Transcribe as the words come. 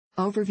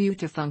Overview: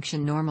 to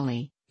function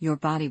normally, your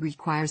body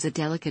requires a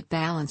delicate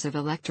balance of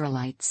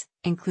electrolytes,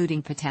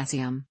 including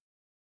potassium.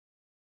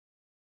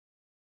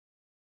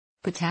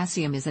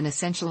 Potassium is an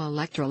essential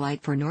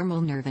electrolyte for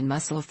normal nerve and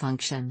muscle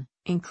function,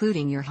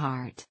 including your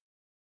heart.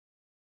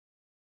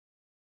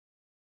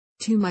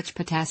 Too much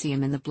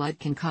potassium in the blood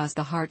can cause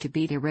the heart to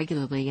beat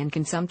irregularly and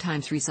can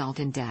sometimes result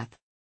in death.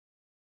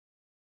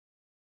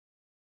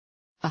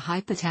 A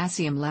high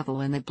potassium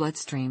level in the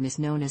bloodstream is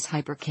known as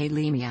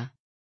hyperkalemia.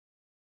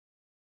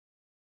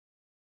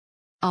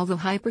 Although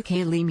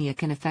hyperkalemia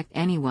can affect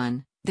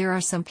anyone, there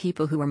are some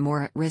people who are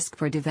more at risk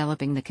for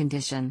developing the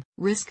condition.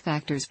 Risk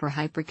factors for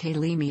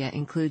hyperkalemia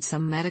include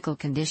some medical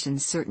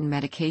conditions, certain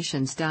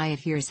medications, diet.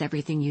 Here's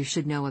everything you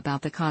should know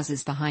about the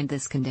causes behind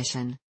this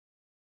condition.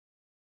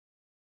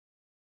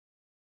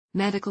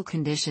 Medical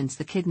conditions: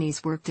 the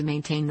kidneys work to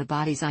maintain the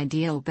body's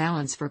ideal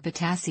balance for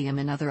potassium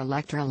and other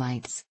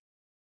electrolytes.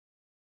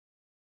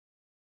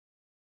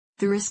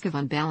 The risk of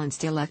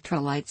unbalanced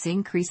electrolytes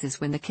increases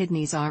when the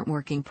kidneys aren't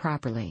working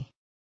properly.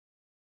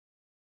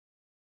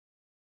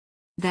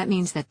 That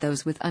means that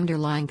those with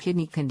underlying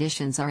kidney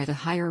conditions are at a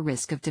higher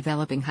risk of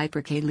developing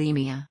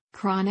hyperkalemia.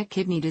 Chronic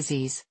kidney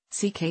disease,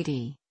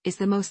 CKD, is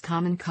the most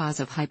common cause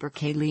of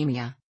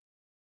hyperkalemia.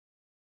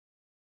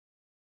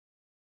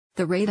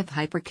 The rate of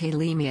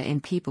hyperkalemia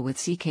in people with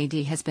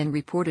CKD has been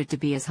reported to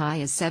be as high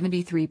as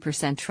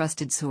 73%.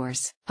 Trusted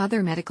source.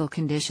 Other medical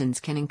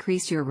conditions can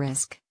increase your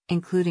risk,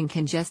 including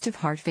congestive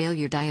heart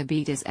failure,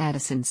 diabetes,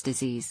 Addison's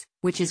disease,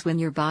 which is when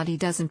your body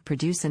doesn't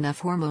produce enough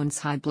hormones,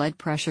 high blood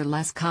pressure.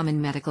 Less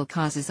common medical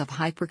causes of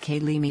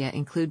hyperkalemia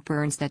include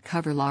burns that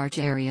cover large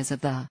areas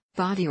of the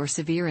body or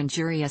severe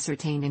injury,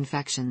 ascertained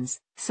infections,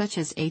 such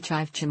as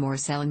HIV, tumor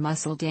cell and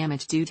muscle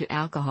damage due to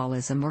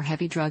alcoholism or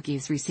heavy drug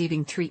use.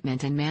 Receiving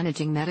treatment and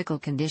managing medical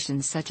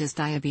conditions such as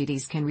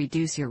diabetes can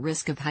reduce your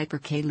risk of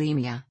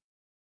hyperkalemia.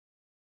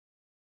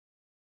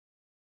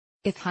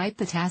 If high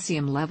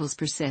potassium levels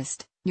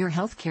persist, your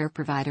healthcare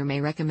provider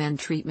may recommend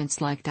treatments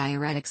like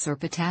diuretics or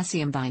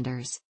potassium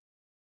binders.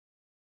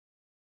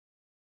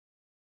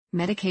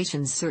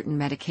 Medications: certain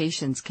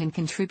medications can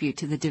contribute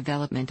to the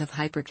development of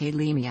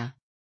hyperkalemia.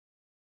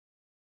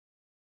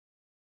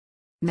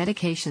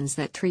 Medications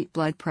that treat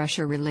blood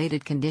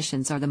pressure-related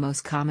conditions are the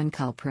most common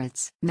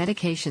culprits.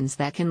 Medications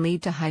that can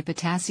lead to high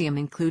potassium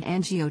include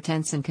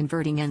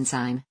angiotensin-converting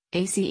enzyme,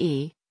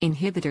 ACE,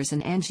 inhibitors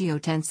and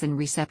angiotensin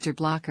receptor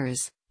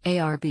blockers,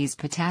 ARBs,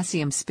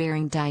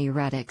 potassium-sparing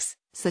diuretics,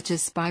 such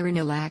as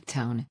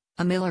spironolactone,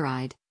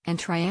 amiloride, and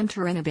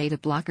triamterene beta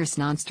blockers,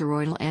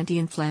 nonsteroidal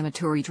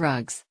anti-inflammatory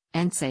drugs,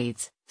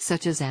 NSAIDs,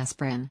 such as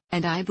aspirin,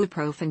 and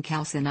ibuprofen,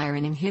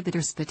 calcineurin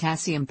inhibitors,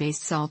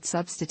 potassium-based salt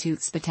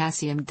substitutes,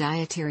 potassium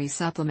dietary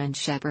supplement,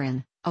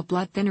 heparin, a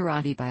blood thinner,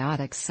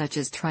 antibiotics such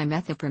as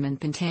trimethoprim,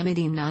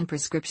 pentamidine.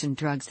 Non-prescription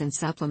drugs and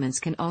supplements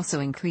can also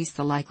increase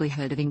the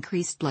likelihood of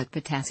increased blood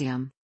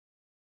potassium.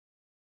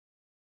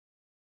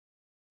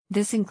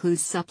 This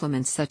includes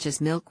supplements such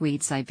as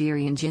milkweed,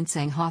 Siberian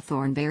ginseng,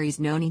 hawthorn berries,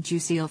 noni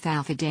juice,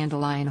 alfalfa,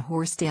 dandelion,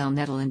 horsetail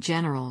nettle. In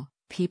general,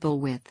 people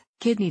with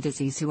kidney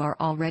disease who are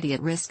already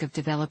at risk of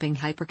developing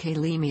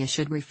hyperkalemia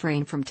should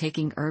refrain from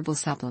taking herbal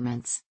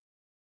supplements.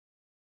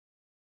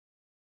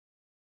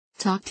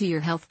 Talk to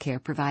your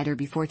healthcare provider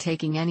before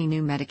taking any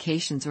new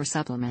medications or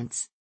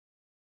supplements.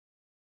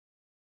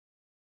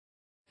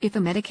 If a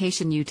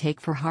medication you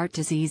take for heart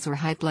disease or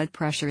high blood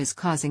pressure is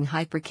causing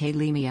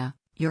hyperkalemia,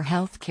 your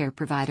healthcare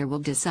provider will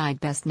decide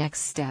best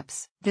next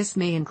steps. This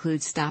may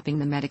include stopping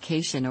the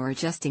medication or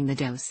adjusting the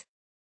dose.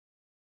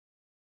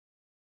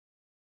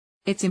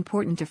 It's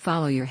important to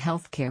follow your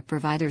healthcare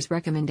provider's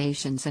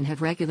recommendations and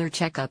have regular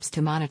checkups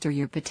to monitor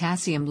your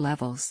potassium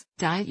levels.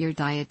 Diet: your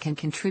diet can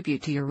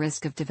contribute to your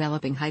risk of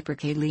developing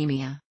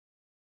hyperkalemia.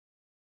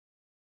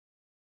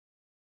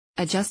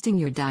 Adjusting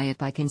your diet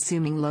by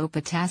consuming low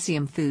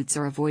potassium foods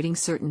or avoiding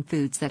certain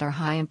foods that are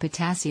high in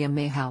potassium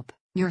may help.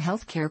 Your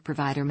healthcare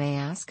provider may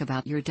ask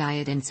about your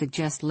diet and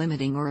suggest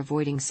limiting or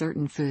avoiding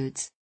certain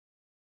foods.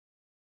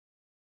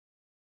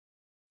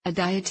 A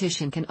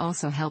dietitian can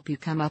also help you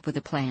come up with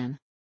a plan.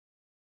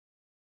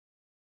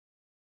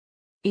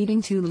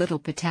 Eating too little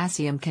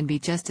potassium can be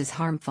just as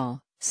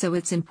harmful, so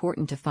it's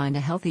important to find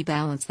a healthy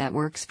balance that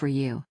works for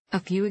you. A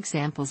few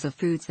examples of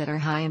foods that are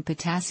high in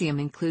potassium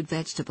include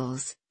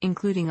vegetables,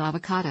 including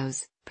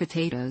avocados,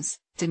 potatoes,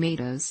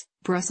 tomatoes,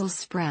 Brussels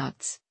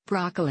sprouts,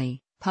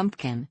 broccoli,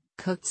 pumpkin,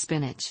 cooked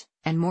spinach,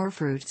 and more.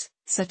 Fruits,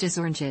 such as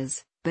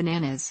oranges,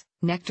 bananas,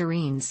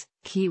 nectarines,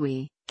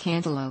 kiwi,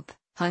 cantaloupe,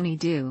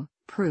 honeydew,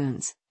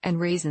 prunes, and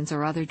raisins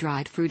or other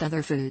dried fruit.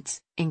 Other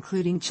foods,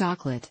 including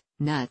chocolate,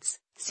 nuts,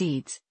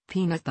 seeds,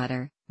 peanut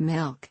butter,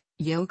 milk,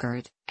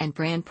 yogurt, and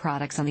brand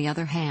products. On the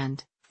other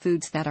hand,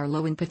 foods that are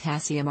low in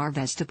potassium are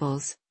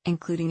vegetables,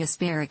 including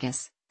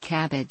asparagus,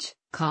 cabbage,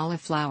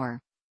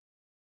 cauliflower,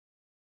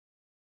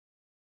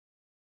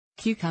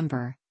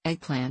 cucumber,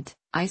 eggplant,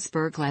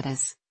 iceberg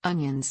lettuce,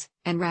 onions,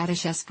 and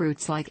radishes.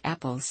 Fruits like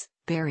apples,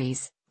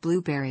 berries,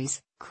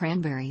 blueberries,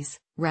 cranberries,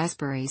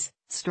 raspberries,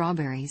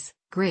 strawberries,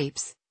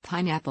 grapes,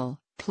 pineapple,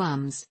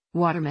 plums,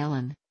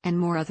 watermelon, and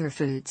more other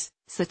foods,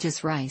 such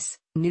as rice,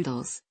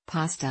 noodles,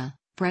 pasta,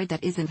 bread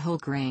that isn't whole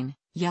grain,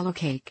 yellow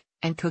cake,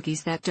 and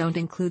cookies that don't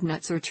include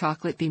nuts or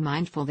chocolate. Be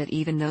mindful that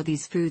even though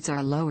these foods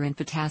are lower in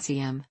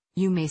potassium,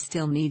 you may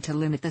still need to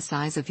limit the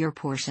size of your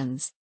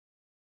portions.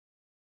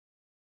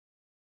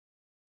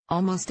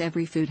 Almost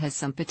every food has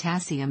some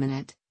potassium in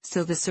it,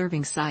 so the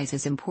serving size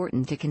is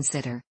important to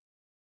consider.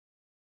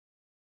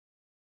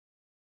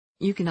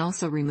 You can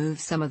also remove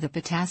some of the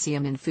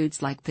potassium in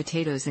foods like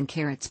potatoes and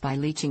carrots by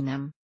leaching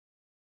them.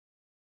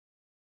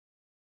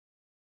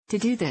 To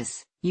do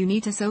this, you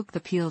need to soak the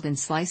peeled and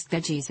sliced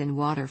veggies in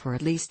water for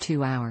at least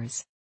 2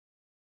 hours.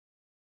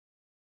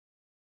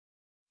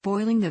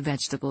 Boiling the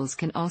vegetables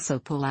can also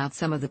pull out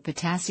some of the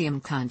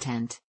potassium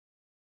content.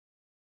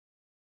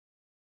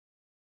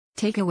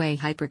 Takeaway: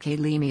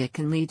 hyperkalemia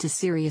can lead to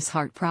serious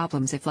heart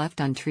problems if left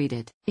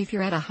untreated. If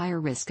you're at a higher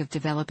risk of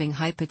developing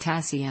high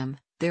potassium,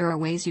 there are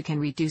ways you can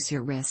reduce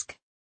your risk.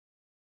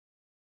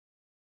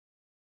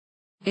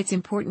 It's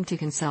important to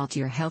consult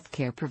your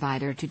healthcare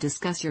provider to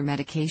discuss your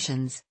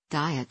medications,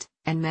 diet,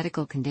 and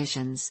medical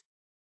conditions.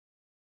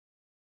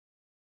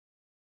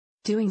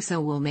 Doing so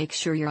will make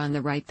sure you're on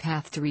the right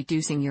path to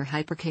reducing your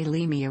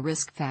hyperkalemia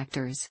risk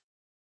factors.